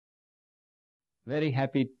Very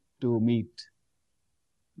happy to meet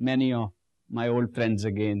many of my old friends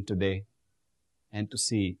again today and to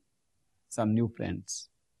see some new friends.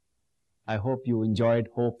 I hope you enjoyed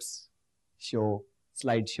Hope's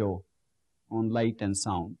slideshow on light and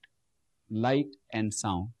sound. Light and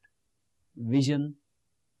sound, vision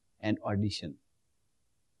and audition,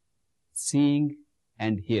 seeing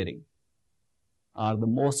and hearing are the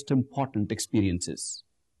most important experiences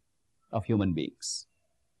of human beings.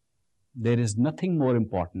 There is nothing more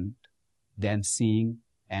important than seeing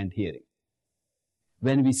and hearing.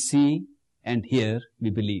 When we see and hear, we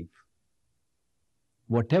believe.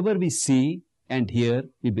 Whatever we see and hear,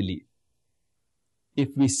 we believe. If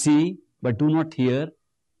we see but do not hear,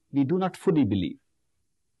 we do not fully believe.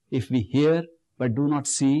 If we hear but do not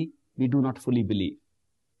see, we do not fully believe.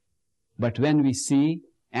 But when we see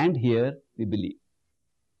and hear, we believe.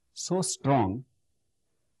 So strong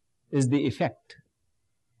is the effect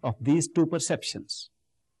of these two perceptions,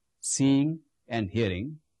 seeing and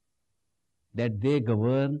hearing, that they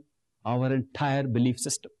govern our entire belief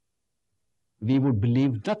system. We would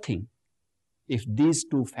believe nothing if these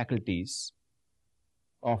two faculties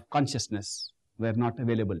of consciousness were not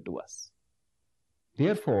available to us.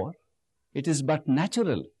 Therefore, it is but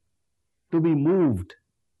natural to be moved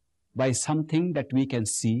by something that we can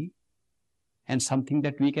see and something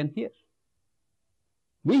that we can hear.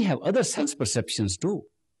 We have other sense perceptions too.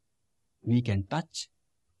 We can touch,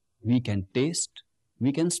 we can taste,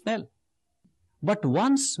 we can smell. But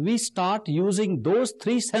once we start using those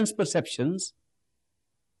three sense perceptions,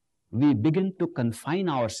 we begin to confine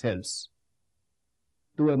ourselves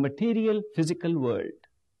to a material physical world,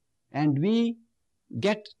 and we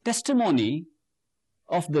get testimony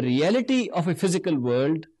of the reality of a physical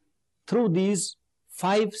world through these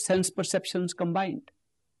five sense perceptions combined.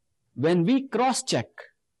 When we cross-check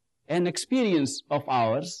an experience of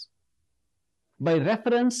ours by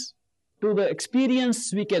reference to the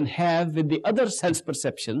experience we can have with the other sense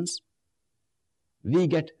perceptions, we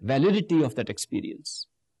get validity of that experience.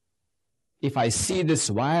 If I see this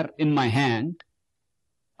wire in my hand,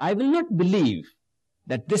 I will not believe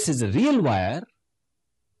that this is a real wire.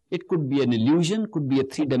 It could be an illusion, could be a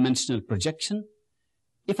three-dimensional projection.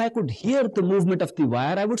 If I could hear the movement of the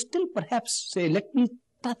wire, I would still perhaps say, let me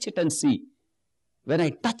touch it and see. When I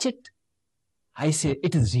touch it, I say,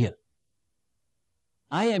 it is real.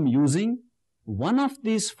 I am using one of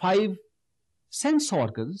these five sense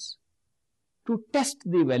organs to test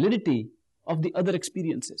the validity of the other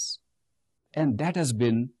experiences. And that has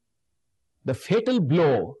been the fatal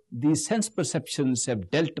blow these sense perceptions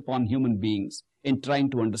have dealt upon human beings in trying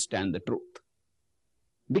to understand the truth.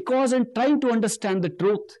 Because in trying to understand the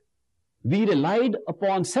truth, we relied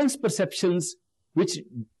upon sense perceptions which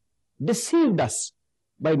deceived us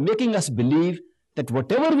by making us believe that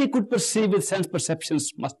whatever we could perceive with sense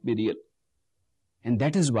perceptions must be real. And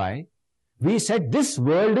that is why we said this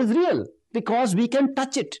world is real, because we can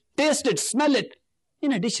touch it, taste it, smell it,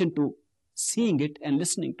 in addition to seeing it and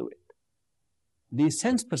listening to it. These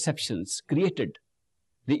sense perceptions created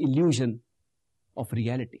the illusion of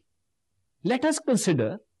reality. Let us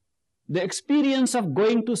consider the experience of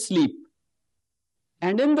going to sleep,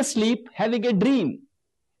 and in the sleep having a dream,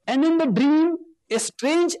 and in the dream a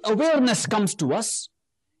strange awareness comes to us.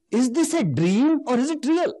 Is this a dream or is it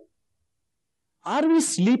real? Are we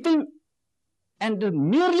sleeping and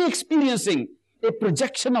merely experiencing a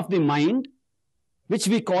projection of the mind, which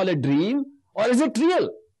we call a dream, or is it real?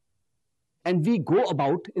 And we go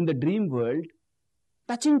about in the dream world,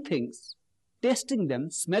 touching things, tasting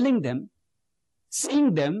them, smelling them,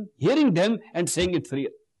 seeing them, hearing them, and saying it's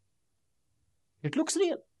real. It looks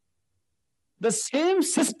real. The same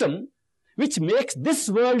system which makes this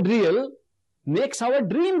world real makes our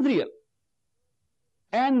dreams real.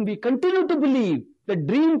 And we continue to believe the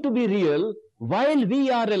dream to be real while we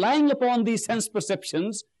are relying upon these sense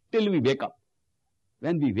perceptions till we wake up.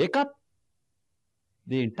 When we wake up,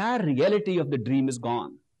 the entire reality of the dream is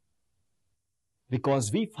gone,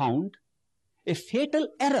 because we found a fatal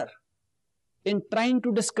error in trying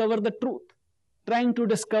to discover the truth, trying to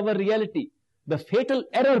discover reality. The fatal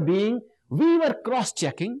error being we were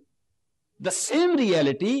cross-checking the same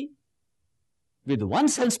reality with one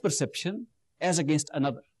sense perception as against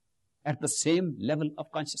another at the same level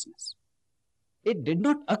of consciousness. It did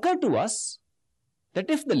not occur to us that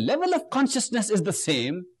if the level of consciousness is the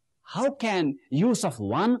same, how can use of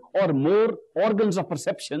one or more organs of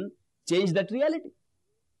perception change that reality?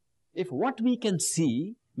 If what we can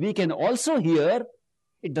see, we can also hear,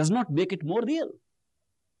 it does not make it more real.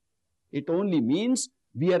 It only means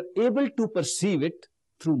we are able to perceive it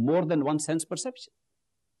through more than one sense perception.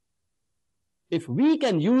 If we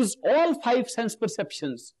can use all five sense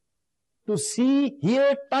perceptions to see,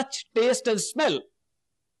 hear, touch, taste and smell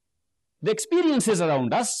the experiences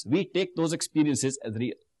around us, we take those experiences as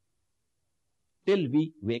real till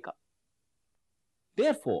we wake up.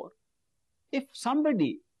 Therefore, if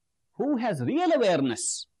somebody who has real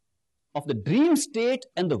awareness of the dream state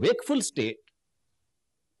and the wakeful state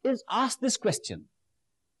is asked this question,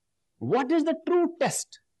 what is the true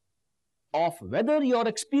test of whether your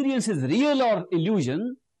experience is real or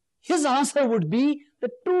illusion? His answer would be, the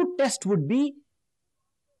true test would be,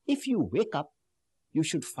 if you wake up, you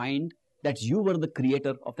should find that you were the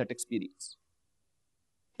creator of that experience.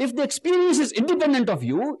 If the experience is independent of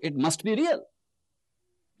you, it must be real.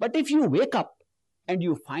 But if you wake up and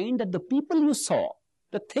you find that the people you saw,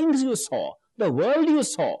 the things you saw, the world you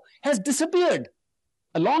saw has disappeared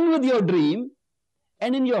along with your dream,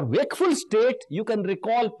 and in your wakeful state you can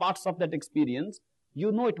recall parts of that experience,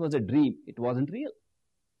 you know it was a dream, it wasn't real.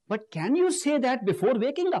 But can you say that before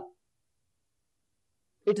waking up?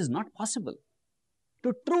 It is not possible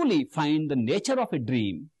to truly find the nature of a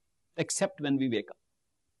dream except when we wake up.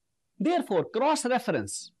 Therefore,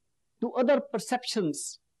 cross-reference to other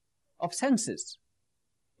perceptions of senses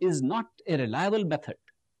is not a reliable method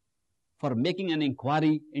for making an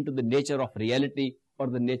inquiry into the nature of reality or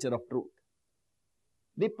the nature of truth.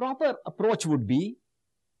 The proper approach would be,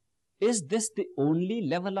 is this the only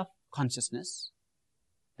level of consciousness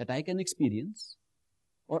that I can experience?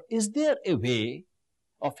 Or is there a way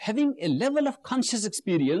of having a level of conscious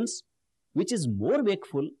experience which is more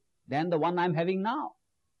wakeful than the one I'm having now?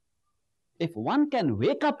 If one can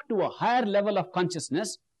wake up to a higher level of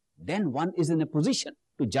consciousness, then one is in a position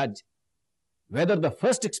to judge whether the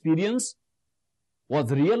first experience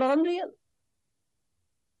was real or unreal.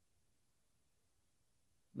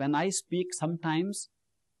 When I speak sometimes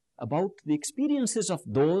about the experiences of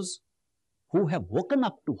those who have woken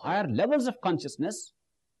up to higher levels of consciousness,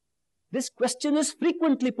 this question is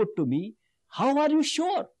frequently put to me, how are you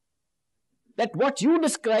sure that what you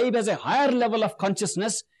describe as a higher level of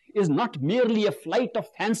consciousness is not merely a flight of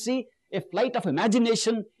fancy, a flight of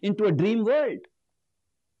imagination into a dream world?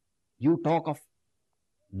 You talk of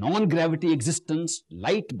non-gravity existence,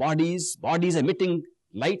 light bodies, bodies emitting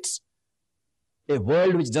lights, a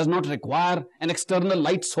world which does not require an external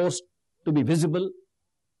light source to be visible.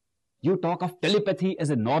 You talk of telepathy as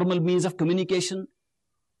a normal means of communication.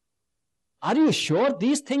 Are you sure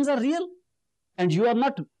these things are real? And you are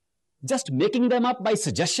not just making them up by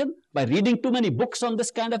suggestion, by reading too many books on this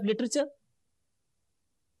kind of literature?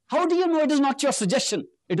 How do you know it is not your suggestion?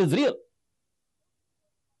 It is real.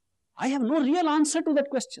 I have no real answer to that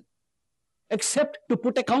question, except to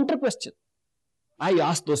put a counter question. I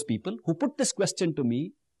asked those people who put this question to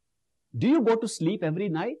me, do you go to sleep every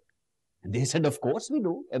night? And they said, of course we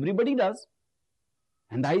do. Everybody does.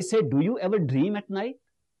 And I said, do you ever dream at night?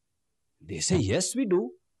 They say, yes, we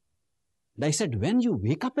do. And I said, when you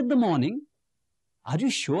wake up in the morning, are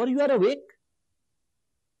you sure you are awake?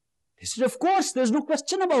 They said, of course, there's no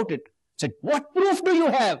question about it. I said, what proof do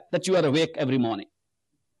you have that you are awake every morning?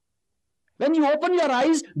 When you open your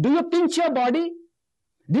eyes, do you pinch your body?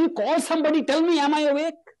 Do you call somebody, tell me, am I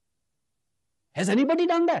awake? Has anybody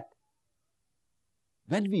done that?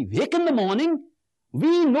 When we wake in the morning,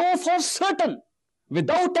 we know for certain,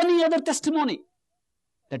 without any other testimony,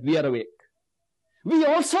 that we are awake. We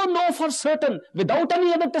also know for certain, without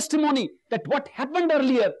any other testimony, that what happened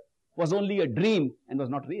earlier was only a dream and was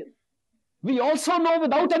not real. We also know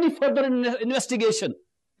without any further investigation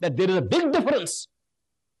that there is a big difference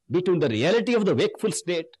between the reality of the wakeful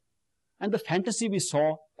state and the fantasy we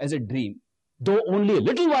saw as a dream, though only a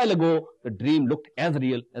little while ago the dream looked as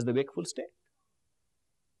real as the wakeful state.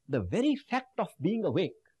 The very fact of being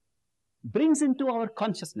awake brings into our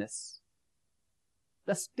consciousness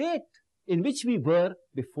the state in which we were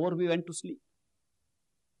before we went to sleep.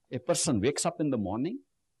 A person wakes up in the morning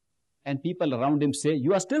and people around him say,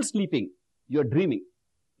 you are still sleeping, you are dreaming.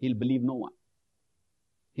 He'll believe no one.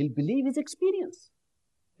 He'll believe his experience,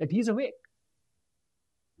 that he is awake.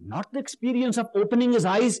 Not the experience of opening his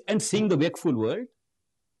eyes and seeing the wakeful world.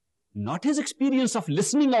 Not his experience of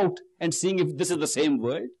listening out and seeing if this is the same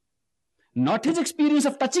world. Not his experience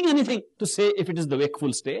of touching anything to say if it is the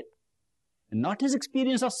wakeful state. Not his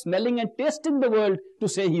experience of smelling and tasting the world to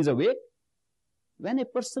say he is awake. When a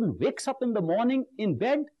person wakes up in the morning in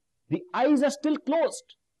bed, the eyes are still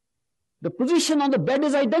closed. The position on the bed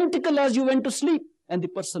is identical as you went to sleep, and the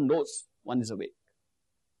person knows one is awake,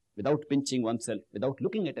 without pinching oneself, without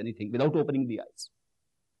looking at anything, without opening the eyes.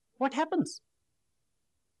 What happens?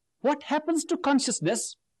 What happens to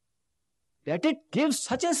consciousness that it gives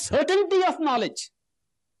such a certainty of knowledge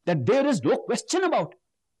that there is no question about it,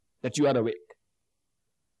 that you are awake.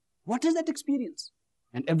 What is that experience?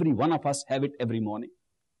 And every one of us have it every morning.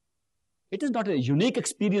 It is not a unique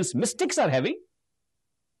experience mystics are having.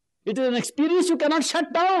 It is an experience you cannot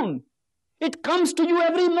shut down. It comes to you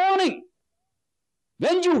every morning.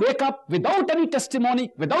 When you wake up without any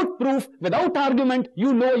testimony, without proof, without argument,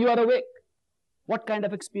 you know you are awake. What kind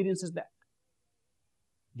of experience is that?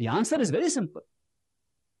 The answer is very simple.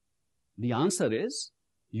 The answer is,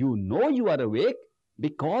 you know you are awake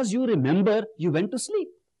because you remember you went to sleep.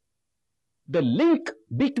 The link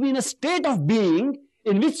between a state of being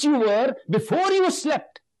in which you were before you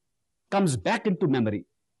slept comes back into memory,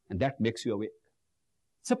 and that makes you awake.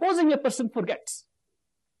 Supposing a person forgets.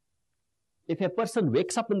 If a person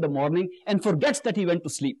wakes up in the morning and forgets that he went to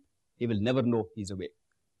sleep, he will never know he's awake.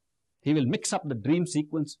 He will mix up the dream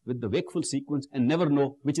sequence with the wakeful sequence and never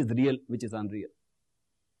know which is real, which is unreal.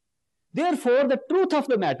 Therefore, the truth of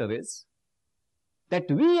the matter is that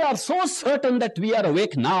we are so certain that we are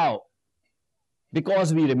awake now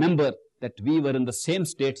because we remember that we were in the same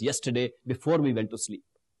state yesterday before we went to sleep.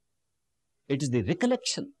 It is the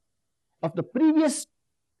recollection of the previous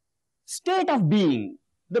state of being,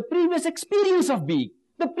 the previous experience of being,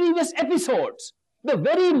 the previous episodes, the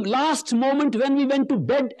very last moment when we went to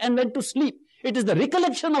bed and went to sleep. It is the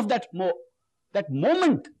recollection of that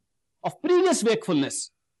moment of previous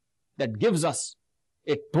wakefulness that gives us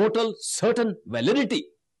a total certain validity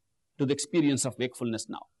to the experience of wakefulness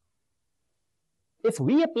now. If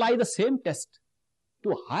we apply the same test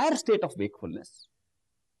to a higher state of wakefulness,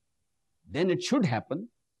 then it should happen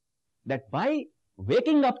that by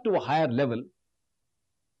waking up to a higher level,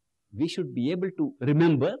 we should be able to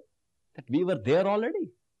remember that we were there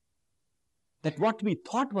already. That what we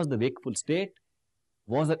thought was the wakeful state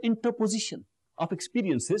was an interposition of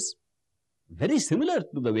experiences very similar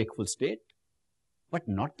to the wakeful state, but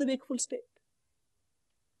not the wakeful state.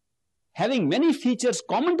 Having many features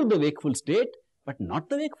common to the wakeful state, but not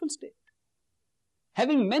the wakeful state.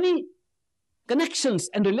 Having many connections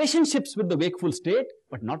and relationships with the wakeful state,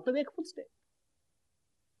 but not the wakeful state.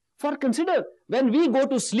 For consider, when we go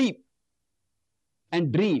to sleep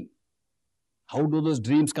and dream, how do those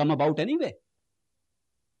dreams come about anyway?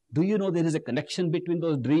 Do you know there is a connection between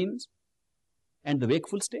those dreams and the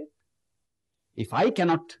wakeful state? If I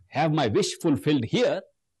cannot have my wish fulfilled here,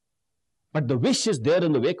 but the wish is there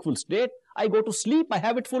in the wakeful state, I go to sleep, I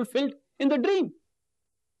have it fulfilled in the dream.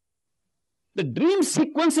 The dream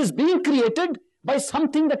sequence is being created by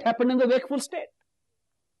something that happened in the wakeful state.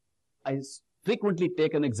 I frequently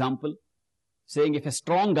take an example, saying if a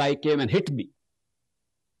strong guy came and hit me,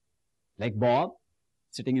 like Bob,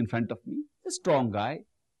 sitting in front of me, a strong guy,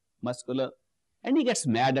 muscular, and he gets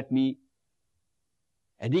mad at me,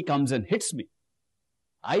 and he comes and hits me.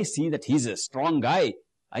 I see that he's a strong guy,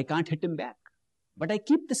 I can't hit him back. But I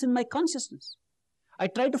keep this in my consciousness. I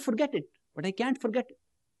try to forget it, but I can't forget it.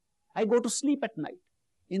 I go to sleep at night.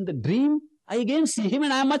 In the dream, I again see him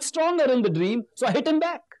and I am much stronger in the dream, so I hit him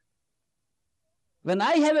back. When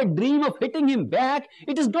I have a dream of hitting him back,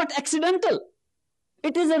 it is not accidental.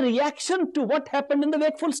 It is a reaction to what happened in the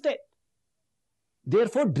wakeful state.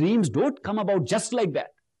 Therefore, dreams don't come about just like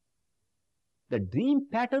that. The dream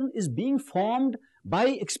pattern is being formed by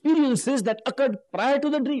experiences that occurred prior to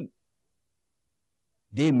the dream.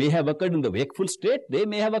 They may have occurred in the wakeful state, they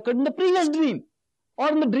may have occurred in the previous dream, or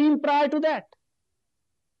in the dream prior to that.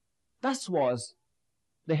 Thus was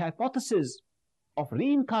the hypothesis of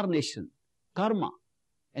reincarnation, karma,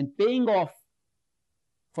 and paying off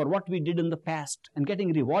for what we did in the past and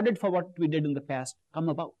getting rewarded for what we did in the past come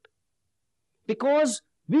about. Because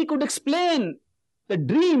we could explain the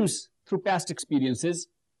dreams through past experiences,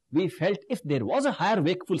 we felt if there was a higher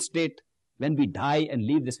wakeful state when we die and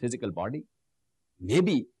leave this physical body,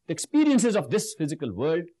 maybe the experiences of this physical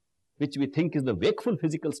world, which we think is the wakeful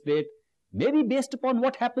physical state, may be based upon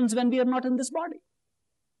what happens when we are not in this body.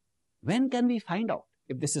 When can we find out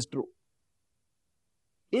if this is true?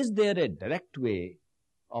 Is there a direct way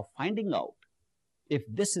of finding out if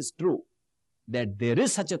this is true, that there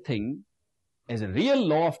is such a thing as a real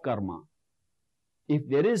law of karma, if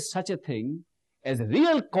there is such a thing as a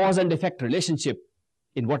real cause and effect relationship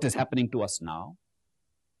in what is happening to us now?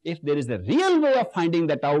 If there is a real way of finding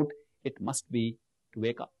that out, it must be to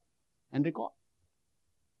wake up and recall.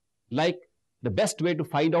 Like the best way to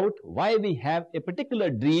find out why we have a particular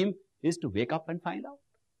dream is to wake up and find out.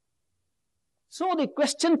 So the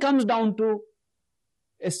question comes down to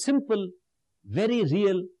a simple, very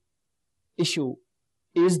real issue.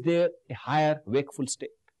 Is there a higher wakeful state?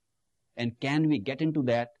 And can we get into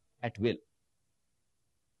that at will?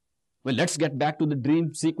 Well, let's get back to the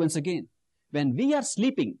dream sequence again. when we are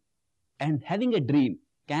sleeping and having a dream,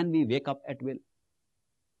 can we wake up at will?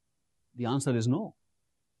 The answer is no.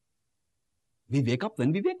 We wake up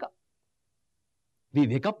when we wake up. We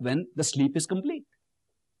wake up when the sleep is complete.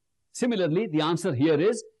 Similarly, the answer here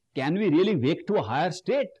is, can we really wake to a higher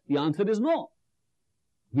state? The answer is no.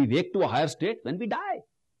 We wake to a higher state when we die.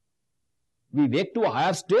 We wake to a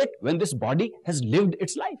higher state when this body has lived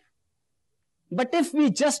its life. But if we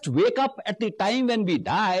just wake up at the time when we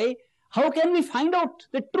die, how can we find out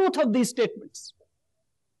the truth of these statements?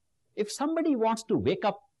 If somebody wants to wake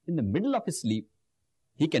up in the middle of his sleep,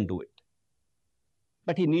 he can do it.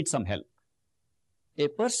 But he needs some help. A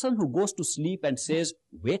person who goes to sleep and says,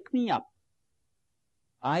 wake me up,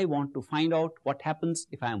 I want to find out what happens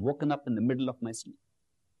if I am woken up in the middle of my sleep.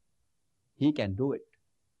 He can do it.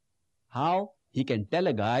 How? He can tell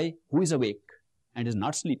a guy who is awake and is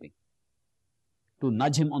not sleeping to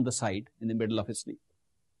nudge him on the side in the middle of his sleep.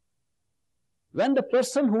 When the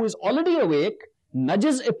person who is already awake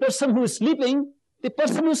nudges a person who is sleeping, the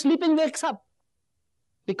person who is sleeping wakes up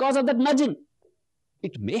because of that nudging.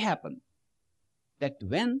 It may happen that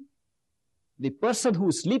when the person who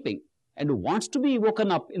is sleeping and who wants to be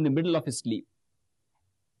woken up in the middle of his sleep,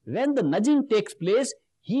 when the nudging takes place,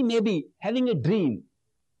 he may be having a dream.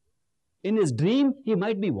 In his dream, he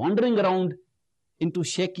might be wandering around into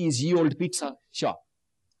Shakey's ye old pizza shop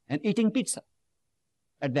and eating pizza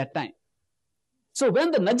at that time. So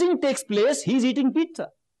when the nudging takes place, he's eating pizza.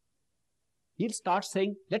 He'll start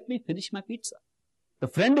saying, let me finish my pizza. The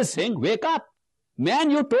friend is saying, wake up.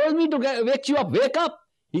 Man, you told me to wake you up. Wake up.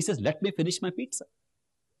 He says, let me finish my pizza.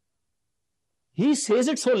 He says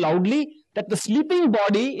it so loudly that the sleeping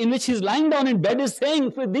body in which he's lying down in bed is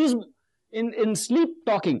saying, for these in sleep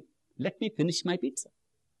talking, let me finish my pizza.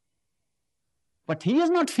 But he is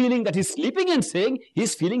not feeling that he's sleeping and saying,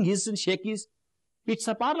 he's feeling he's in Shakey's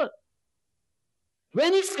pizza parlor.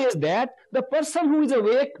 When he says that, the person who is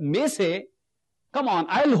awake may say, come on,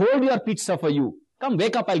 I'll hold your pizza for you. Come,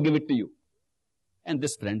 wake up, I'll give it to you. And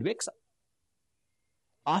this friend wakes up.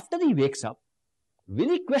 After he wakes up, will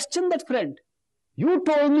he question that friend? You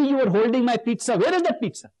told me you were holding my pizza. Where is that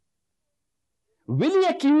pizza? Will he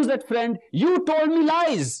accuse that friend? You told me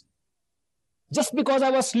lies. Just because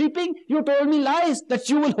I was sleeping, you told me lies that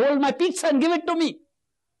you will hold my pizza and give it to me.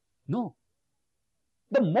 No.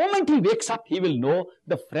 The moment he wakes up, he will know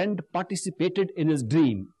the friend participated in his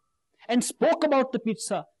dream and spoke about the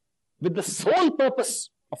pizza with the sole purpose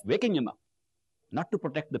of waking him up, not to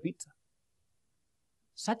protect the pizza.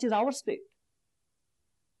 Such is our state.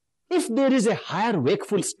 If there is a higher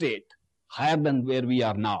wakeful state, higher than where we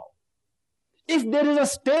are now, if there is a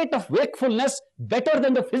state of wakefulness better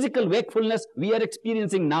than the physical wakefulness we are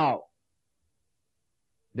experiencing now,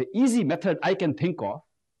 the easy method I can think of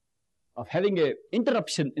having an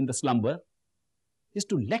interruption in the slumber is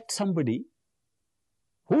to let somebody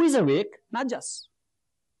who is awake nudge us.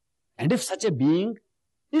 And if such a being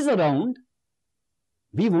is around,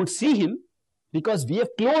 we won't see him because we have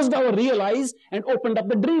closed our real eyes and opened up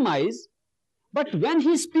the dream eyes. But when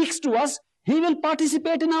he speaks to us, he will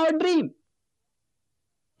participate in our dream.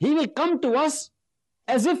 He will come to us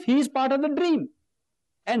as if he is part of the dream.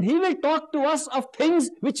 And he will talk to us of things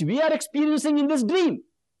which we are experiencing in this dream.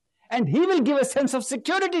 And he will give a sense of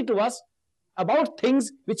security to us about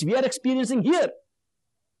things which we are experiencing here.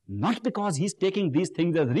 Not because he's taking these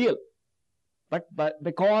things as real, but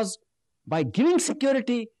because by giving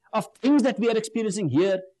security of things that we are experiencing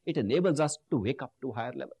here, it enables us to wake up to a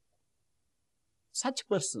higher level. Such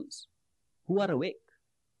persons who are awake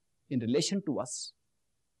in relation to us,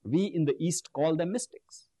 we in the East call them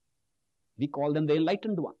mystics. We call them the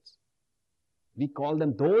enlightened ones. We call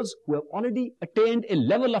them those who have already attained a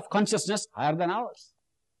level of consciousness higher than ours.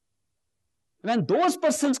 When those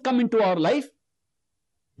persons come into our life,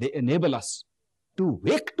 they enable us to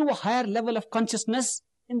wake to a higher level of consciousness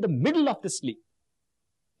in the middle of the sleep,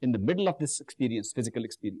 in the middle of this experience, physical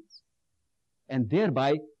experience. And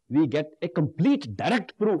thereby, we get a complete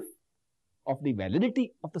direct proof of the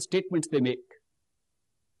validity of the statements they make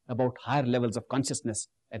about higher levels of consciousness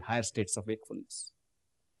and higher states of wakefulness.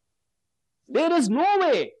 There is no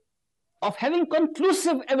way of having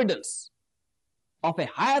conclusive evidence of a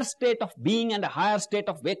higher state of being and a higher state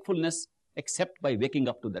of wakefulness except by waking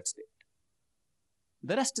up to that state.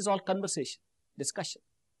 The rest is all conversation, discussion,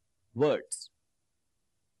 words.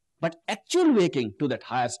 But actual waking to that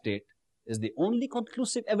higher state is the only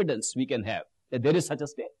conclusive evidence we can have that there is such a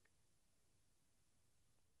state.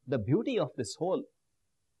 The beauty of this whole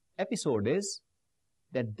episode is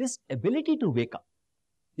that this ability to wake up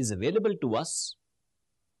is available to us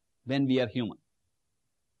when we are human.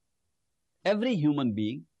 Every human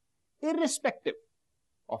being irrespective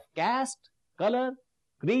of caste, color,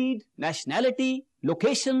 creed, nationality,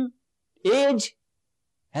 location, age,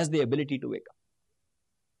 has the ability to wake up.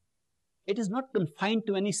 It is not confined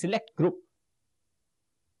to any select group.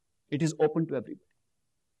 It is open to everybody.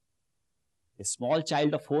 A small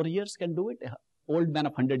child of 4 years can do it. An old man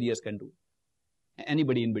of 100 years can do it.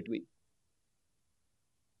 Anybody in between.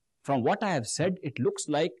 From what I have said, it looks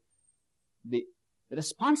like the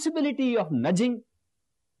responsibility of nudging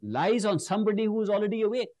lies on somebody who is already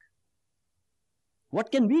awake.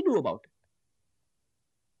 What can we do about it?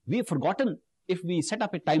 We have forgotten if we set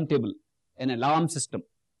up a timetable, an alarm system.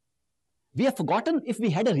 We have forgotten if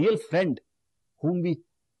we had a real friend whom we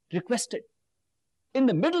requested. In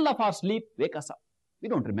the middle of our sleep, wake us up. We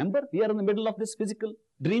don't remember. We are in the middle of this physical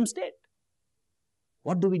dream state.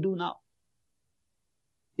 What do we do now?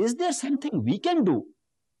 Is there something we can do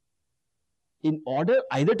in order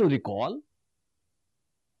either to recall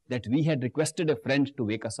that we had requested a friend to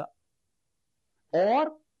wake us up,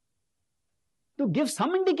 or to give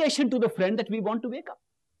some indication to the friend that we want to wake up?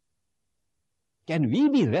 Can we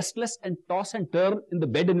be restless and toss and turn in the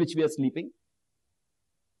bed in which we are sleeping,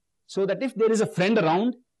 so that if there is a friend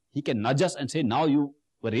around, he can nudge us and say, now you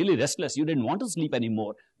were really restless, you didn't want to sleep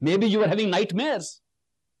anymore. Maybe you were having nightmares.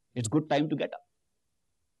 It's good time to get up.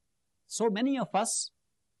 So many of us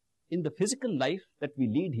in the physical life that we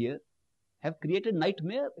lead here have created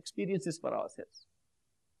nightmare experiences for ourselves.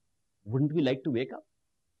 Wouldn't we like to wake up?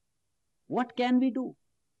 What can we do?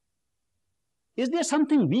 Is there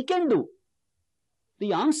something we can do?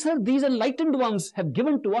 The answer these enlightened ones have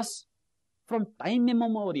given to us from time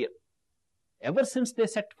immemorial. Ever since they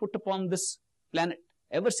set foot upon this planet,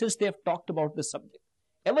 ever since they have talked about this subject,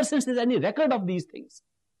 ever since there is any record of these things,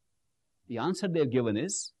 the answer they have given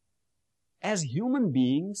is, as human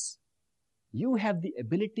beings, you have the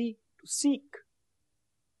ability to seek.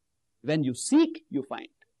 When you seek, you find.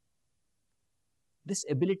 This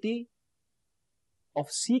ability of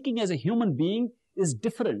seeking as a human being is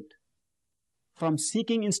different from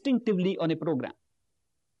seeking instinctively on a program.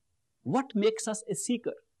 What makes us a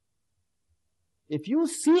seeker? If you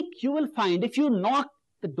seek, you will find. If you knock,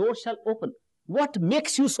 the door shall open. What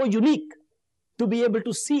makes you so unique to be able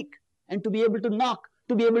to seek and to be able to knock,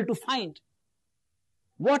 to be able to find?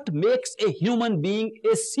 What makes a human being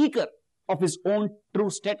a seeker of his own true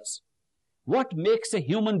status? What makes a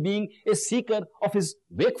human being a seeker of his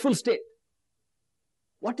wakeful state?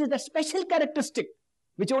 What is that special characteristic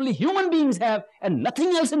which only human beings have and nothing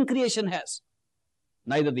else in creation has?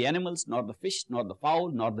 Neither the animals, nor the fish, nor the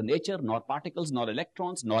fowl, nor the nature, nor particles, nor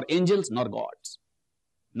electrons, nor angels, nor gods.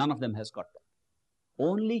 None of them has got that.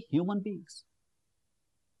 Only human beings.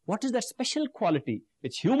 What is that special quality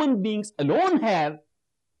which human beings alone have,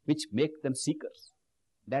 which make them seekers?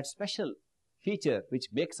 That special feature which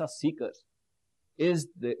makes us seekers is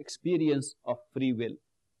the experience of free will.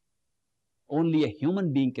 Only a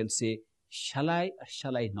human being can say, shall I or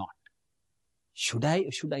shall I not? Should I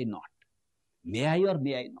or should I not? May I or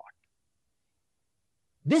may I not?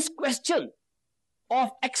 This question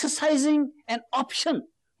of exercising an option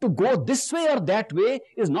to go this way or that way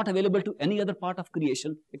is not available to any other part of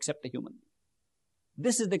creation except a human being.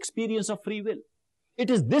 This is the experience of free will.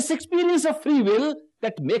 It is this experience of free will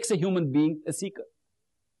that makes a human being a seeker.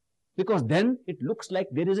 Because then it looks like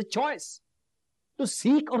there is a choice to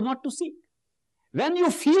seek or not to seek. When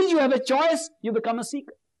you feel you have a choice, you become a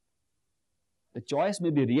seeker. The choice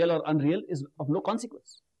may be real or unreal is of no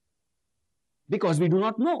consequence. Because we do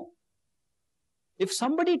not know. If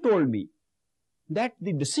somebody told me that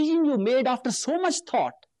the decision you made after so much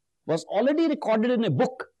thought was already recorded in a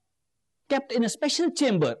book, kept in a special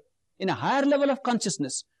chamber, in a higher level of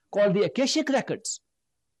consciousness, called the Akashic Records,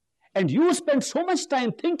 and you spent so much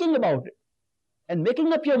time thinking about it, and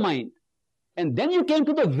making up your mind, and then you came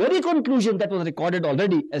to the very conclusion that was recorded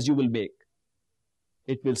already as you will make,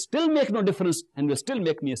 it will still make no difference and will still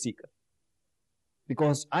make me a seeker.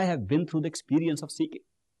 Because I have been through the experience of seeking.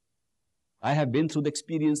 I have been through the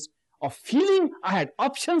experience of feeling I had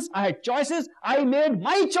options, I had choices, I made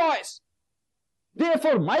my choice.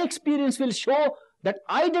 Therefore, my experience will show that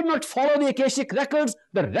I did not follow the Akashic records.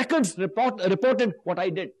 The records reported what I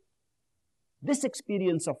did. This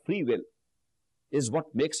experience of free will is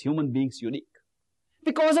what makes human beings unique.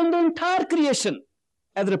 Because in the entire creation,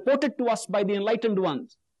 as reported to us by the enlightened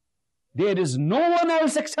ones, there is no one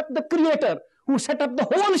else except the Creator who set up the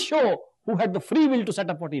whole show, who had the free will to set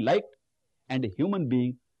up what he liked, and a human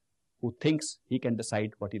being who thinks he can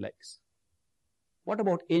decide what he likes. What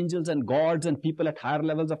about angels and gods and people at higher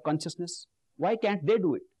levels of consciousness? Why can't they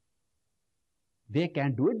do it? They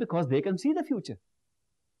can't do it because they can see the future.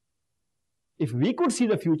 If we could see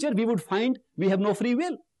the future, we would find we have no free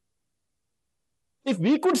will. If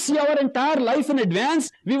we could see our entire life in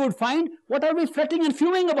advance, we would find, what are we fretting and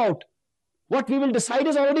fuming about? What we will decide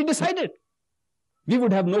is already decided. We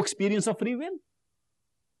would have no experience of free will.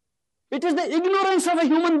 It is the ignorance of a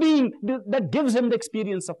human being that gives him the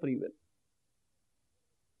experience of free will.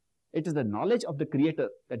 It is the knowledge of the Creator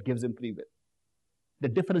that gives him free will. The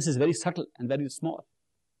difference is very subtle and very small.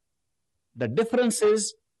 The difference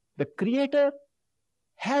is the Creator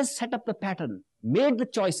has set up the pattern, made the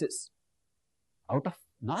choices out of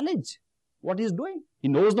knowledge. What he is doing? He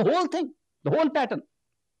knows the whole thing, the whole pattern.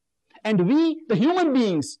 And we, the human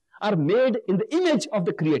beings, are made in the image of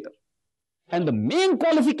the Creator. And the main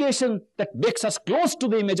qualification that makes us close to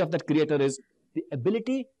the image of that Creator is the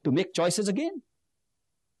ability to make choices again.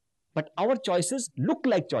 But our choices look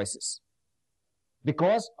like choices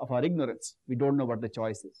because of our ignorance. We don't know what the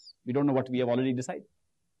choice is. We don't know what we have already decided.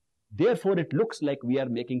 Therefore, it looks like we are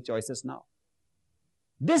making choices now.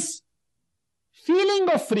 This feeling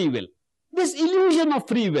of free will, this illusion of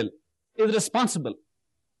free will is responsible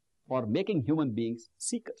for making human beings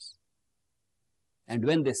seekers. And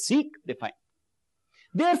when they seek, they find.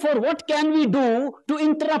 Therefore, what can we do to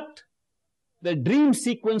interrupt the dream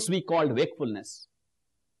sequence we called wakefulness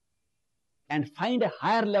and find a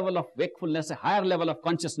higher level of wakefulness, a higher level of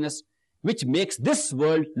consciousness which makes this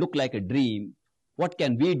world look like a dream? What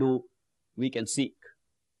can we do? We can seek.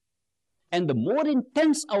 And the more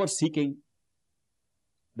intense our seeking,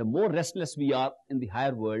 the more restless we are in the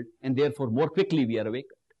higher world, and therefore more quickly we are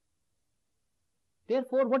awakened.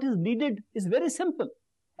 Therefore, what is needed is very simple,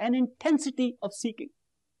 an intensity of seeking.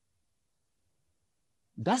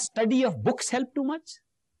 Does study of books help too much?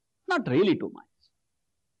 Not really too much,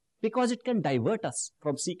 because it can divert us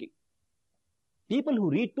from seeking. People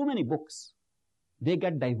who read too many books, they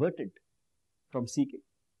get diverted from seeking.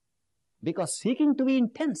 Because seeking to be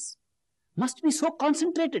intense must be so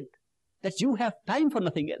concentrated that you have time for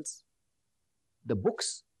nothing else. The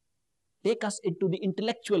books take us into the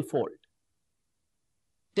intellectual fold,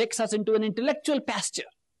 takes us into an intellectual pasture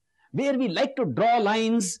where we like to draw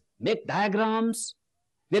lines, make diagrams,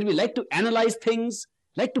 where we like to analyze things,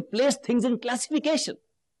 like to place things in classification.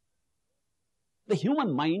 The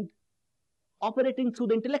human mind, operating through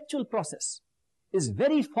the intellectual process, is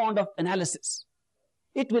very fond of analysis.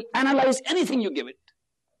 It will analyze anything you give it.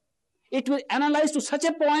 It will analyze to such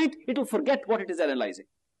a point, it will forget what it is analyzing.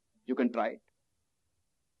 You can try it.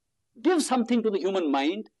 Give something to the human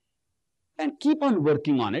mind and keep on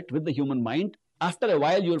working on it with the human mind. After a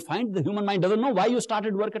while, you will find the human mind doesn't know why you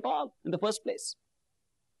started work at all in the first place.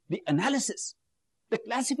 The analysis, the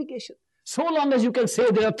classification. So long as you can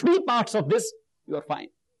say there are 3 parts of this, you are fine.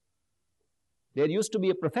 There used to be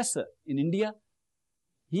a professor in India.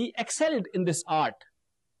 He excelled in this art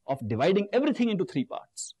of dividing everything into 3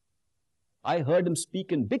 parts. I heard him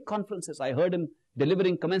speak in big conferences. I heard him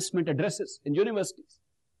delivering commencement addresses in universities.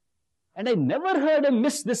 And I never heard him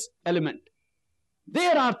miss this element.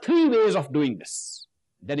 There are 3 ways of doing this.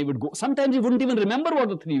 Then he would go. Sometimes he wouldn't even remember what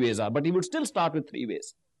the 3 ways are, but he would still start with 3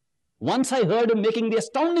 ways. Once I heard him making the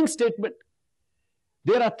astounding statement,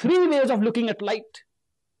 there are 3 ways of looking at light.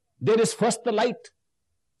 There is first the light.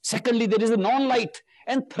 Secondly, there is the non-light.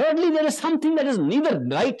 And thirdly, there is something that is neither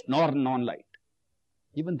light nor non-light.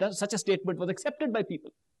 Even such a statement was accepted by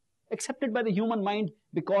people, accepted by the human mind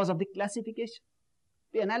because of the classification,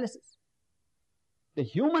 the analysis. The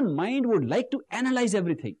human mind would like to analyze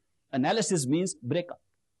everything. Analysis means break up.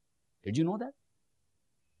 Did you know that?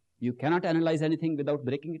 You cannot analyze anything without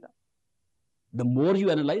breaking it up. The more you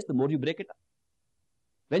analyze, the more you break it up.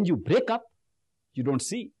 When you break up, you don't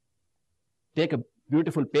see. Take a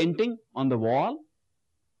beautiful painting on the wall.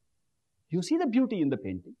 You see the beauty in the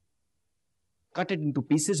painting. Cut it into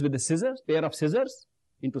pieces with a scissors, pair of scissors,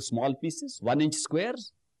 into small pieces, 1-inch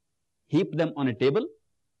squares. Heap them on a table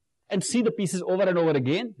and see the pieces over and over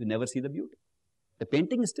again. You never see the beauty. The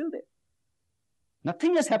painting is still there.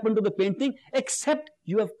 Nothing has happened to the painting except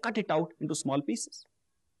you have cut it out into small pieces.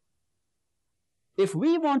 If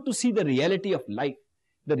we want to see the reality of life,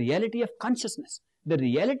 the reality of consciousness, the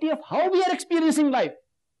reality of how we are experiencing life,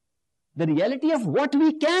 the reality of what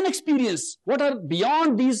we can experience, what are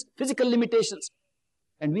beyond these physical limitations,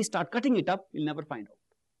 and we start cutting it up, we'll never find out.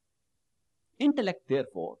 Intellect,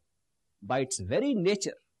 therefore, by its very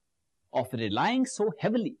nature of relying so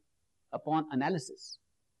heavily upon analysis,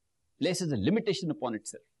 places a limitation upon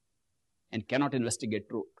itself and cannot investigate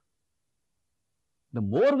truth. The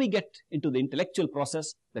more we get into the intellectual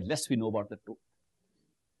process, the less we know about the truth.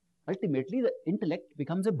 Ultimately, the intellect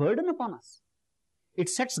becomes a burden upon us. It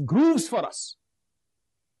sets grooves for us.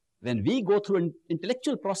 When we go through an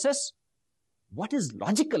intellectual process, what is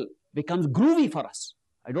logical becomes groovy for us.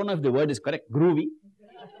 I don't know if the word is correct, groovy.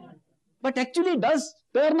 But actually it does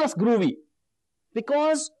turn us groovy.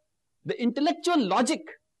 Because the intellectual logic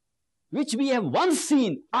which we have once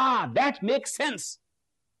seen, that makes sense.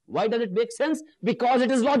 Why does it make sense? Because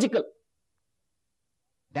it is logical.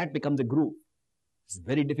 That becomes a groove. It's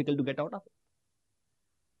very difficult to get out of it.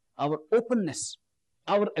 Our openness,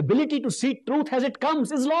 our ability to see truth as it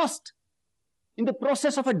comes is lost in the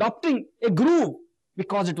process of adopting a groove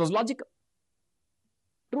because it was logical.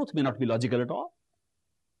 Truth may not be logical at all.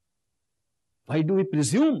 Why do we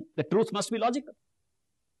presume that truth must be logical?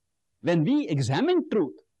 When we examine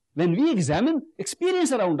truth, when we examine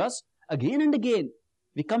experience around us, again and again,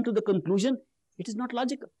 we come to the conclusion it is not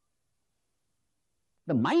logical.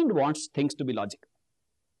 The mind wants things to be logical.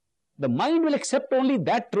 The mind will accept only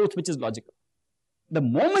that truth which is logical. The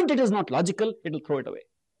moment it is not logical, it will throw it away.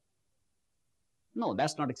 No,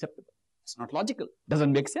 that's not acceptable. It's not logical.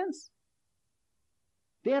 Doesn't make sense.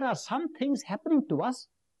 There are some things happening to us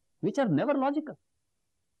which are never logical.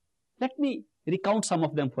 Let me recount some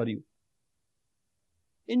of them for you.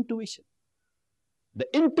 Intuition. The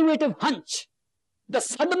intuitive hunch, the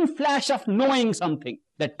sudden flash of knowing something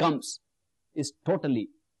that comes is totally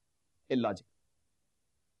illogical.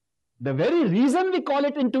 The very reason we call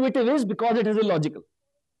it intuitive is because it is illogical.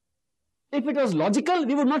 If it was logical,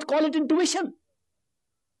 we would not call it intuition.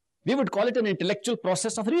 We would call it an intellectual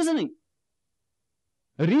process of reasoning.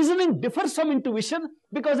 Reasoning differs from intuition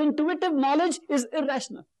because intuitive knowledge is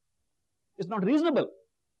irrational. It's not reasonable.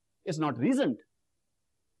 It's not reasoned.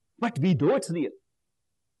 But we know it's real.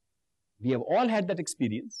 We have all had that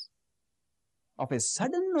experience of a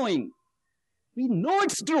sudden knowing. We know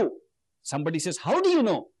it's true. Somebody says, how do you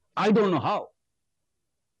know? I don't know how.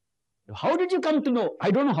 How did you come to know?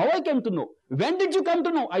 I don't know how I came to know. When did you come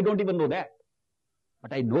to know? I don't even know that.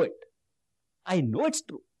 But I know it. I know it's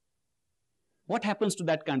true. What happens to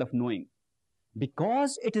that kind of knowing?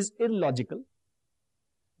 Because it is illogical,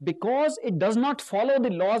 because it does not follow the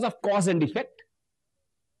laws of cause and effect,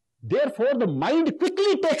 therefore the mind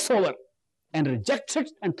quickly takes over and rejects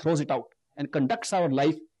it and throws it out and conducts our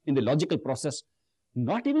life in the logical process,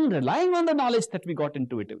 not even relying on the knowledge that we got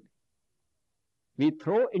intuitively. We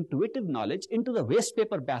throw intuitive knowledge into the waste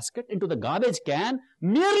paper basket, into the garbage can,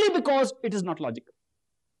 merely because it is not logical.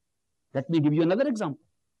 Let me give you another example.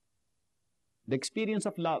 The experience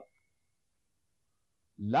of love.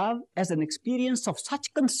 Love as an experience of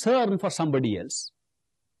such concern for somebody else,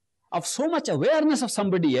 of so much awareness of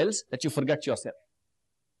somebody else that you forget yourself.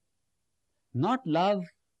 Not love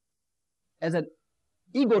as an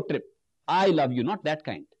ego trip. I love you, not that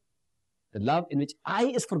kind. The love in which I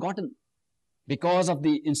is forgotten because of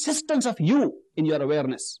the insistence of you in your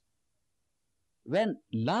awareness. When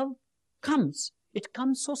love comes, it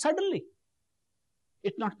comes so suddenly.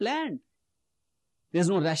 It's not planned. There's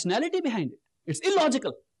no rationality behind it. It's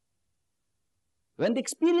illogical. When the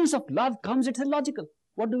experience of love comes, it's illogical.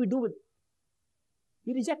 What do we do with it?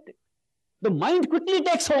 We reject it. The mind quickly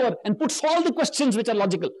takes over and puts all the questions which are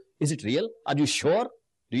logical. Is it real? Are you sure?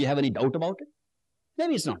 Do you have any doubt about it?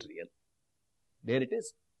 Maybe it's not real. There it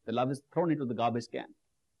is. The love is thrown into the garbage can.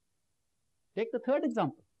 Take the third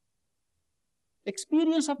example.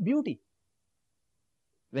 Experience of beauty.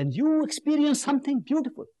 When you experience something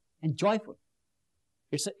beautiful and joyful,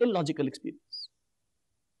 it's an illogical experience.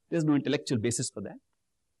 There's no intellectual basis for that.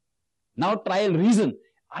 Now try and reason.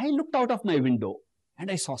 I looked out of my window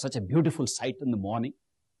and I saw such a beautiful sight in the morning.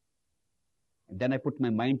 And then I put my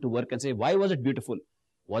mind to work and say, why was it beautiful?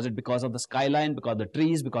 Was it because of the skyline, because of the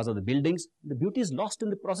trees, because of the buildings? The beauty is lost in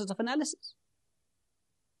the process of analysis.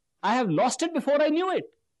 I have lost it before I knew it.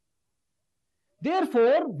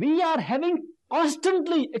 Therefore, we are having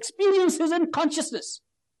constantly experiences in consciousness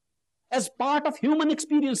as part of human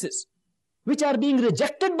experiences, which are being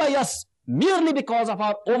rejected by us merely because of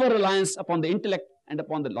our over-reliance upon the intellect and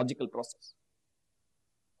upon the logical process.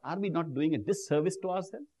 Are we not doing a disservice to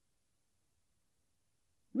ourselves?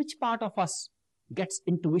 Which part of us gets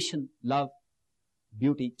intuition, love,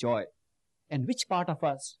 beauty, joy, and which part of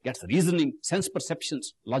us gets reasoning, sense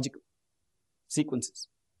perceptions, logical sequences?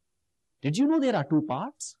 Did you know there are two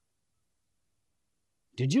parts?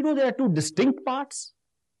 Did you know there are two distinct parts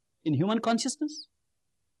in human consciousness?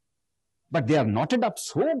 But they are knotted up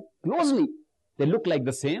so closely, they look like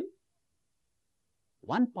the same.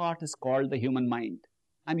 One part is called the human mind.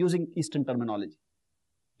 I'm using Eastern terminology.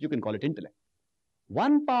 You can call it intellect.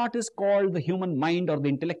 One part is called the human mind or the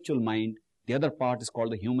intellectual mind. The other part is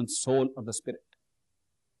called the human soul or the spirit.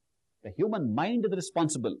 The human mind is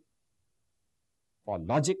responsible for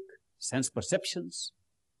logic, sense perceptions,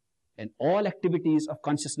 and all activities of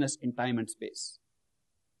consciousness in time and space.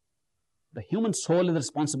 The human soul is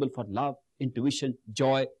responsible for love, intuition,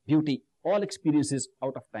 joy, beauty, all experiences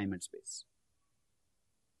out of time and space.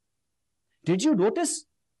 Did you notice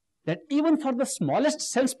that even for the smallest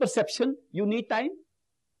sense perception, you need time?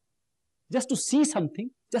 Just to see something,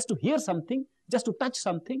 just to hear something, just to touch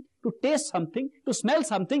something, to taste something, to smell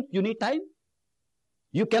something, you need time.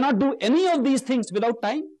 You cannot do any of these things without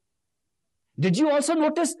time. Did you also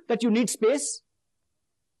notice that you need space?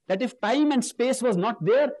 That if time and space was not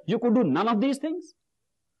there, you could do none of these things?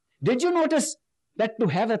 Did you notice that to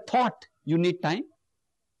have a thought, you need time?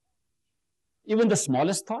 Even the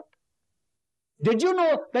smallest thought? Did you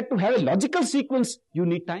know that to have a logical sequence, you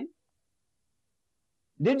need time?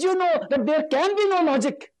 Did you know that there can be no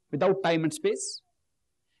logic without time and space?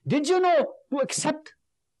 Did you know to accept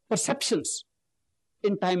perceptions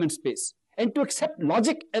in time and space, and to accept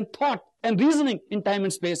logic and thought and reasoning in time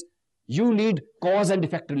and space, you need cause and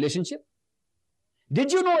effect relationship?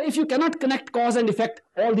 Did you know if you cannot connect cause and effect,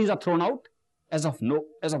 all these are thrown out as of no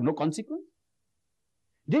consequence?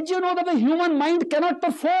 Did you know that the human mind cannot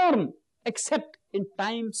perform except in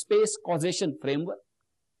time, space, causation framework?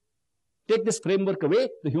 Take this framework away,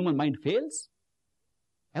 the human mind fails.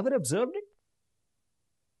 Ever observed it?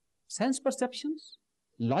 Sense perceptions,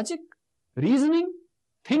 logic, reasoning,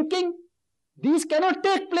 thinking, these cannot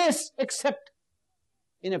take place except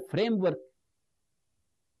in a framework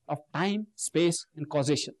of time, space, and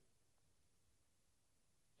causation.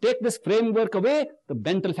 Take this framework away, the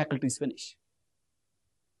mental faculties finish.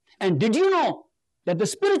 And did you know that the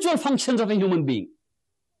spiritual functions of a human being,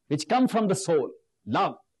 which come from the soul,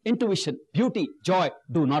 love, intuition, beauty, joy,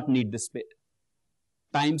 do not need this bit.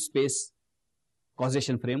 Time, space,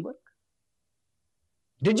 causation framework.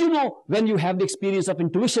 Did you know when you have the experience of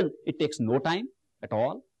intuition, it takes no time at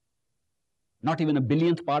all? Not even a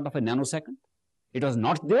billionth part of a nanosecond. It was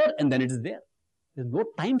not there and then it is there. There is no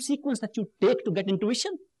time sequence that you take to get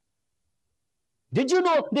intuition. Did you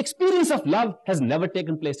know the experience of love has never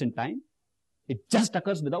taken place in time? It just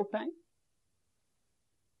occurs without time.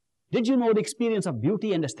 Did you know the experience of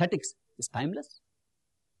beauty and aesthetics is timeless?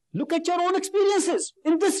 Look at your own experiences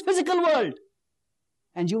in this physical world,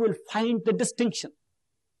 and you will find the distinction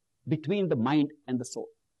between the mind and the soul.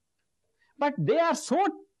 But they are so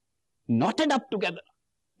knotted up together.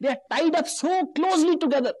 They are tied up so closely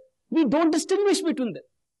together. We don't distinguish between them.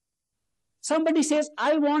 Somebody says,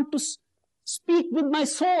 I want to speak with my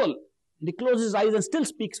soul. And he closes his eyes and still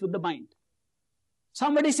speaks with the mind.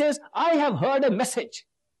 Somebody says, I have heard a message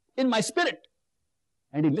in my spirit.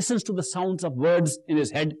 And he listens to the sounds of words in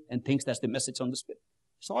his head and thinks that's the message on the spirit.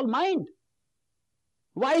 It's all mind.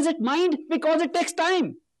 Why is it mind? Because it takes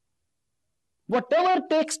time. Whatever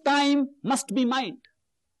takes time must be mind.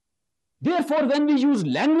 Therefore, when we use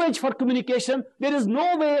language for communication, there is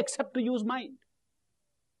no way except to use mind.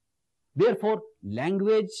 Therefore,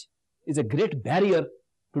 language is a great barrier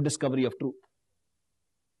to discovery of truth.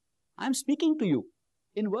 I am speaking to you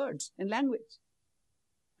in words, in language.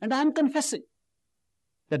 And I am confessing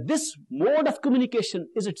that this mode of communication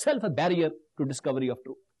is itself a barrier to discovery of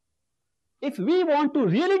truth. If we want to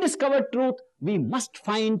really discover truth, we must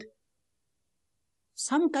find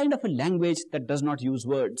some kind of a language that does not use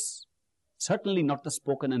words. Certainly not the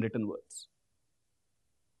spoken and written words.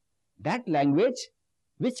 That language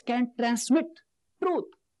which can transmit truth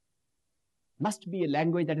must be a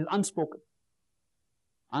language that is unspoken,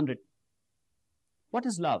 unwritten. What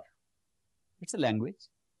is love? It's a language.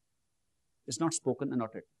 It's not spoken and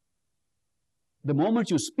not written. The moment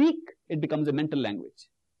you speak, it becomes a mental language.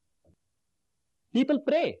 People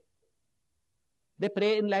pray. They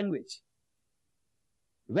pray in language.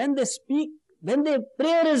 When they speak, when their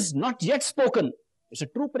prayer is not yet spoken, it's a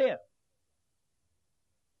true prayer.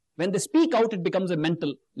 When they speak out, it becomes a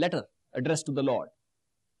mental letter addressed to the Lord.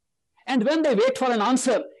 And when they wait for an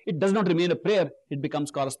answer, it does not remain a prayer, it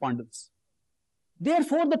becomes correspondence.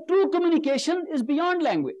 Therefore, the true communication is beyond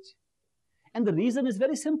language. And the reason is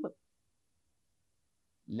very simple.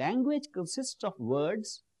 Language consists of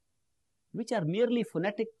words which are merely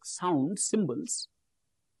phonetic sounds, symbols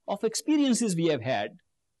of experiences we have had.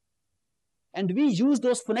 And we use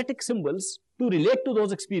those phonetic symbols to relate to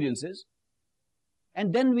those experiences.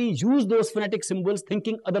 And then we use those phonetic symbols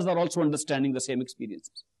thinking others are also understanding the same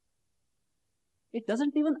experiences. It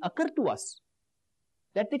doesn't even occur to us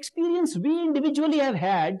that the experience we individually have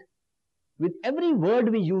had with every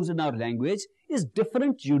word we use in our language is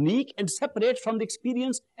different, unique, and separate from the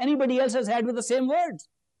experience anybody else has had with the same words.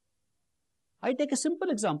 I take a simple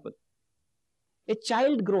example. A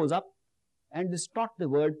child grows up and is taught the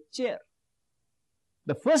word chair.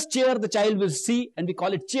 The first chair the child will see, and we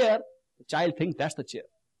call it chair, The child thinks that's the chair.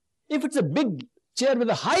 If it's a big chair with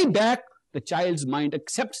a high back, the child's mind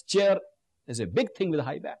accepts chair as a big thing with a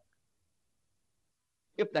high back.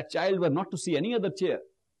 If that child were not to see any other chair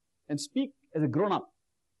and speak as a grown-up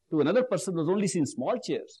to another person who has only seen small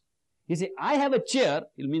chairs, he say, I have a chair,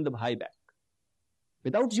 he'll mean the high back,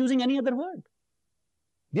 without using any other word.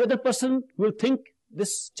 The other person will think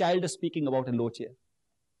this child is speaking about a low chair.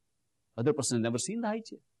 Other person has never seen the high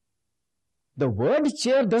chair. The word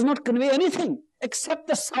chair does not convey anything except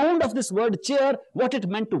the sound of this word chair, what it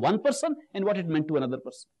meant to one person and what it meant to another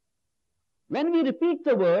person. When we repeat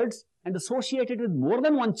the words and associate it with more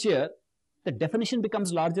than one chair, the definition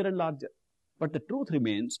becomes larger and larger. But the truth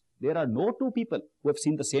remains, there are no two people who have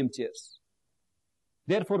seen the same chairs.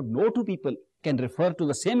 Therefore, no two people can refer to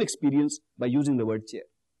the same experience by using the word chair.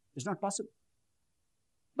 It's not possible.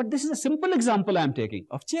 But this is a simple example I am taking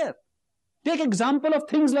of chair. Take example of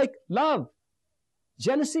things like love,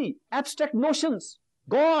 jealousy, abstract notions,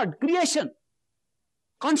 God, creation,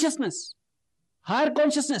 consciousness, higher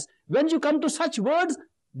consciousness. When you come to such words,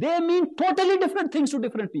 they mean totally different things to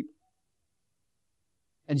different people.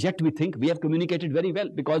 And yet we think we have communicated very well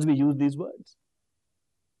because we use these words.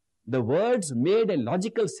 The words made a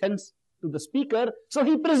logical sense to the speaker, so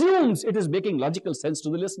he presumes it is making logical sense to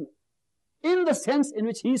the listener, in the sense in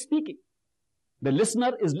which he is speaking. The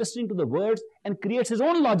listener is listening to the words and creates his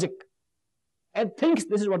own logic and thinks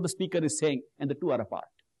this is what the speaker is saying, and the two are apart.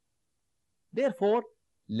 Therefore,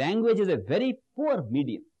 language is a very poor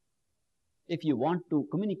medium if you want to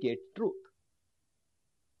communicate truth.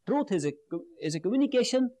 Truth is a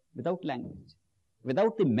communication without language,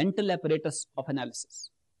 without the mental apparatus of analysis.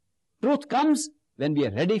 Truth comes when we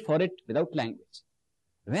are ready for it without language.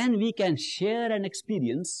 When we can share an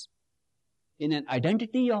experience in an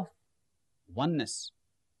identity of oneness,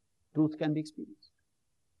 truth can be experienced.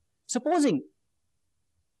 Supposing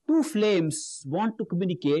two flames want to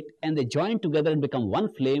communicate and they join together and become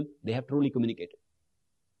one flame, they have truly communicated.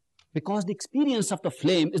 Because the experience of the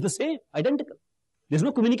flame is the same, identical. There's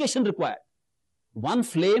no communication required. One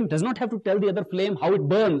flame does not have to tell the other flame how it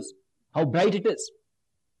burns, how bright it is.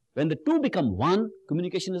 When the two become one,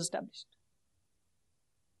 communication is established.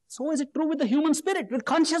 So is it true with the human spirit, with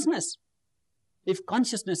consciousness. If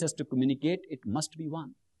consciousness has to communicate, it must be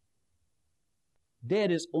one.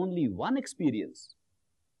 There is only one experience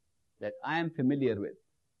that I am familiar with,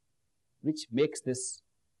 which makes this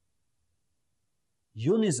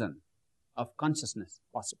unison of consciousness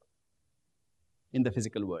possible in the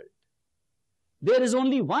physical world. There is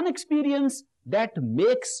only one experience that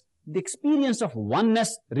makes the experience of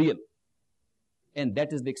oneness real, and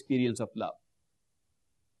that is the experience of love.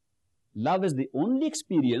 Love is the only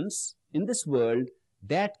experience in this world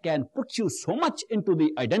that can put you so much into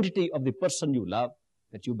the identity of the person you love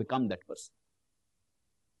that you become that person.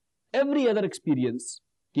 Every other experience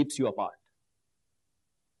keeps you apart.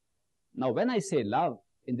 Now, when I say love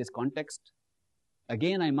in this context,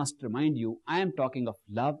 again I must remind you, I am talking of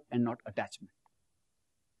love and not attachment.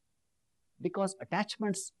 Because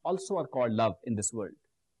attachments also are called love in this world.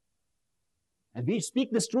 And we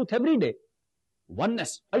speak this truth every day.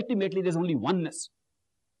 Oneness. Ultimately, there's only oneness.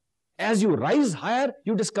 As you rise higher,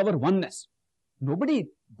 you discover oneness. Nobody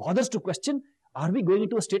bothers to question, are we going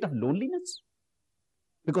into a state of loneliness?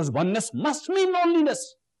 Because oneness must mean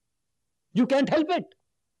loneliness. You can't help it.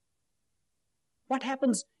 What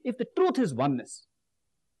happens if the truth is oneness?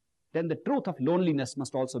 Then the truth of loneliness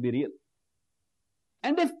must also be real.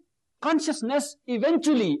 And if consciousness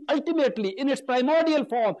eventually, ultimately, in its primordial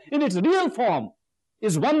form, in its real form,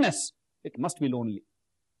 is oneness, it must be lonely.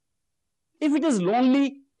 If it is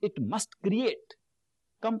lonely, it must create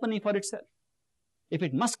company for itself. If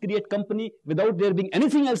it must create company without there being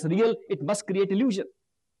anything else real, it must create illusion.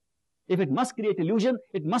 If it must create illusion,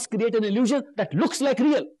 it must create an illusion that looks like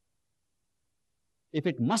real. If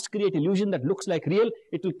it must create illusion that looks like real,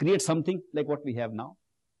 it will create something like what we have now.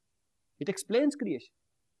 It explains creation.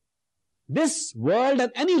 This world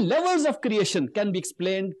and any levels of creation can be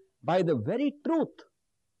explained by the very truth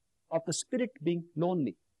of the spirit being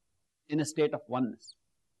lonely in a state of oneness.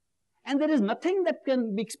 And there is nothing that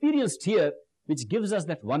can be experienced here which gives us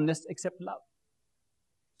that oneness except love.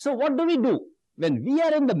 So what do we do? When we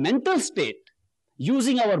are in the mental state,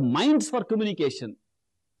 using our minds for communication,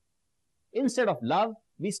 instead of love,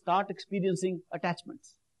 we start experiencing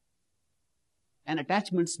attachments. And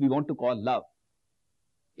attachments we want to call love.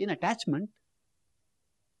 In attachment,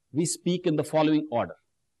 we speak in the following order.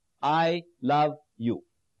 I love you.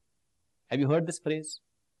 Have you heard this phrase?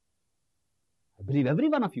 I believe every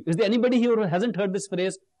one of you. Is there anybody here who hasn't heard this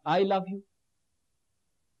phrase, I love you?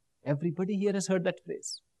 Everybody here has heard that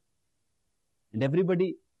phrase. And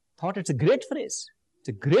everybody thought it's a great phrase. It's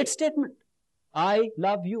a great statement. I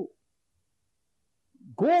love you.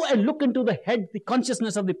 Go and look into the head, the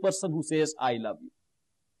consciousness of the person who says, I love you.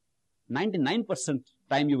 99%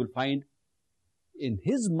 time you will find in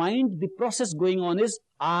his mind, the process going on is,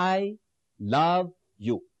 I love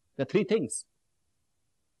you. The three things.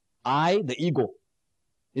 I, the ego,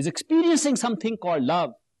 is experiencing something called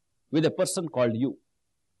love with a person called you.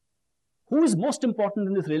 Who is most important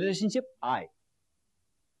in this relationship? I.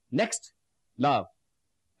 Next, love.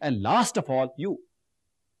 And last of all, you.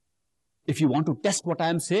 If you want to test what I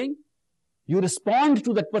am saying, you respond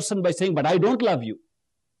to that person by saying, but I don't love you.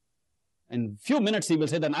 In a few minutes he will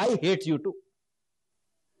say, then I hate you too.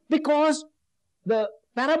 Because the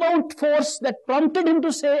paramount force that prompted him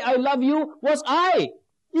to say, I love you, was I,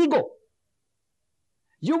 ego.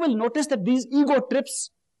 You will notice that these ego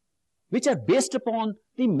trips, which are based upon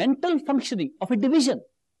the mental functioning of a division,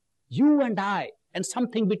 you and I, and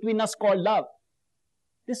something between us called love,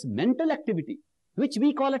 this mental activity, which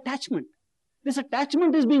we call attachment, this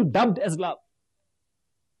attachment is being dubbed as love.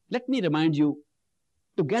 Let me remind you,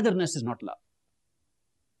 togetherness is not love.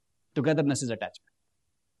 Togetherness is attachment.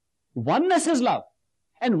 Oneness is love.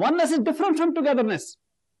 And oneness is different from togetherness.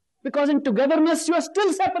 Because in togetherness, you are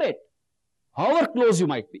still separate, however close you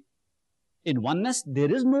might be. In oneness,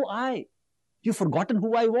 there is no I. You've forgotten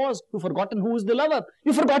who I was. You've forgotten who is the lover.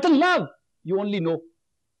 You've forgotten love. You only know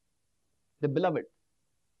the beloved,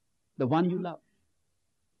 the one you love.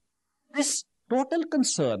 This total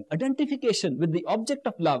concern, identification with the object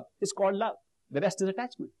of love is called love. The rest is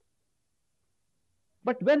attachment.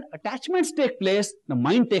 But when attachments take place, the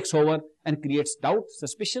mind takes over and creates doubt,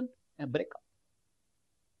 suspicion, and breakup.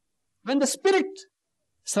 When the spirit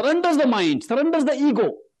surrenders the mind, surrenders the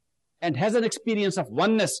ego, and has an experience of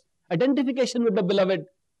oneness, identification with the beloved,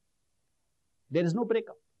 there is no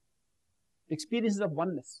breakup. Experiences of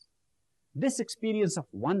oneness. This experience of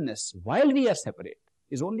oneness, while we are separate,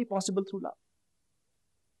 is only possible through love.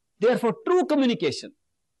 Therefore, true communication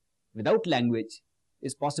without language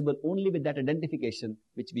is possible only with that identification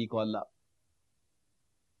which we call love.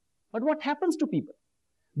 But what happens to people?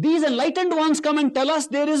 These enlightened ones come and tell us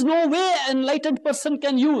there is no way an enlightened person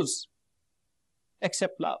can use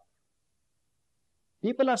except love.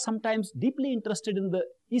 People are sometimes deeply interested in the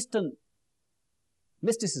Eastern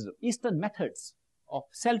mysticism, Eastern methods of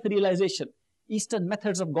self-realization, Eastern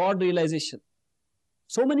methods of God realization.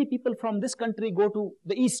 So many people from this country go to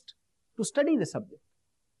the East to study the subject.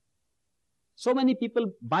 So many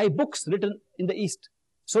people buy books written in the East.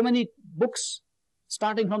 So many books,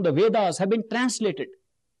 starting from the Vedas, have been translated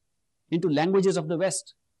into languages of the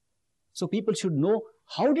West. So people should know,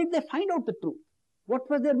 how did they find out the truth? What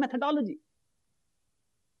was their methodology?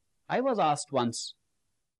 I was asked once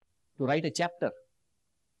to write a chapter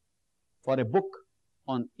for a book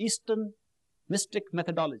on Eastern mystic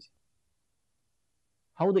methodology.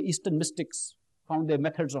 How the Eastern mystics found their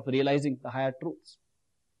methods of realizing the higher truths.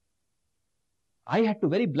 I had to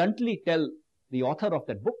very bluntly tell the author of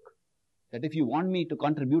that book that if you want me to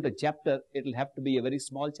contribute a chapter, it will have to be a very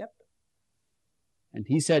small chapter. And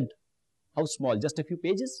he said, how small? Just a few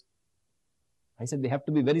pages? I said, they have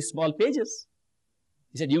to be very small pages.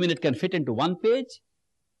 He said, you mean it can fit into one page?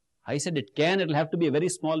 I said, it can, it will have to be a very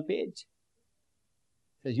small page.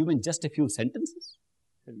 He said, you mean just a few sentences?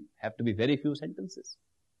 It will have to be very few sentences.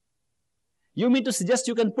 You mean to suggest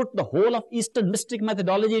you can put the whole of Eastern mystic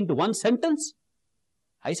methodology into one sentence?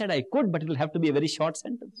 I said, I could, but it will have to be a very short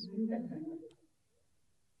sentence.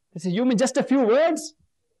 He said, you mean just a few words?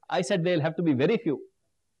 I said, they'll have to be very few.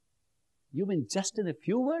 You mean just in a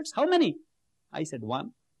few words? How many? I said,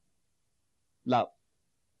 one. Love.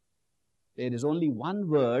 There is only one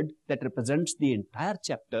word that represents the entire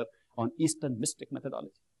chapter on Eastern mystic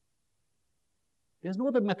methodology. There is no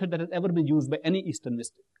other method that has ever been used by any Eastern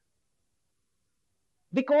mystic.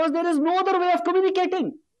 Because there is no other way of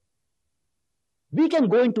communicating. We can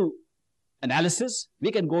go into analysis.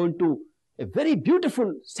 We can go into a very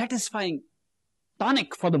beautiful, satisfying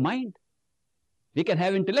tonic for the mind. We can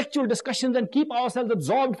have intellectual discussions and keep ourselves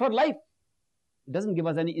absorbed for life. It doesn't give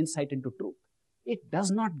us any insight into truth. It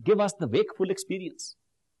does not give us the wakeful experience.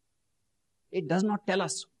 It does not tell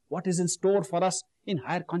us what is in store for us in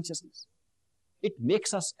higher consciousness. It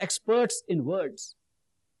makes us experts in words.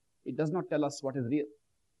 It does not tell us what is real.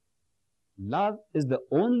 Love is the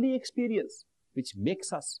only experience which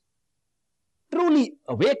makes us truly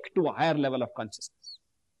awake to a higher level of consciousness,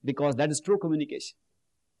 because that is true communication.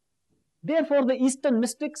 Therefore, the Eastern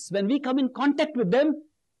mystics, when we come in contact with them,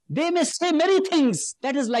 they may say many things.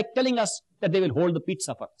 That is like telling us that they will hold the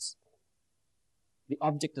pizza for us. The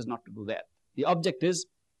object is not to do that. The object is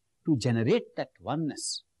to generate that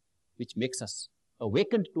oneness which makes us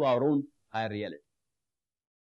awakened to our own higher reality.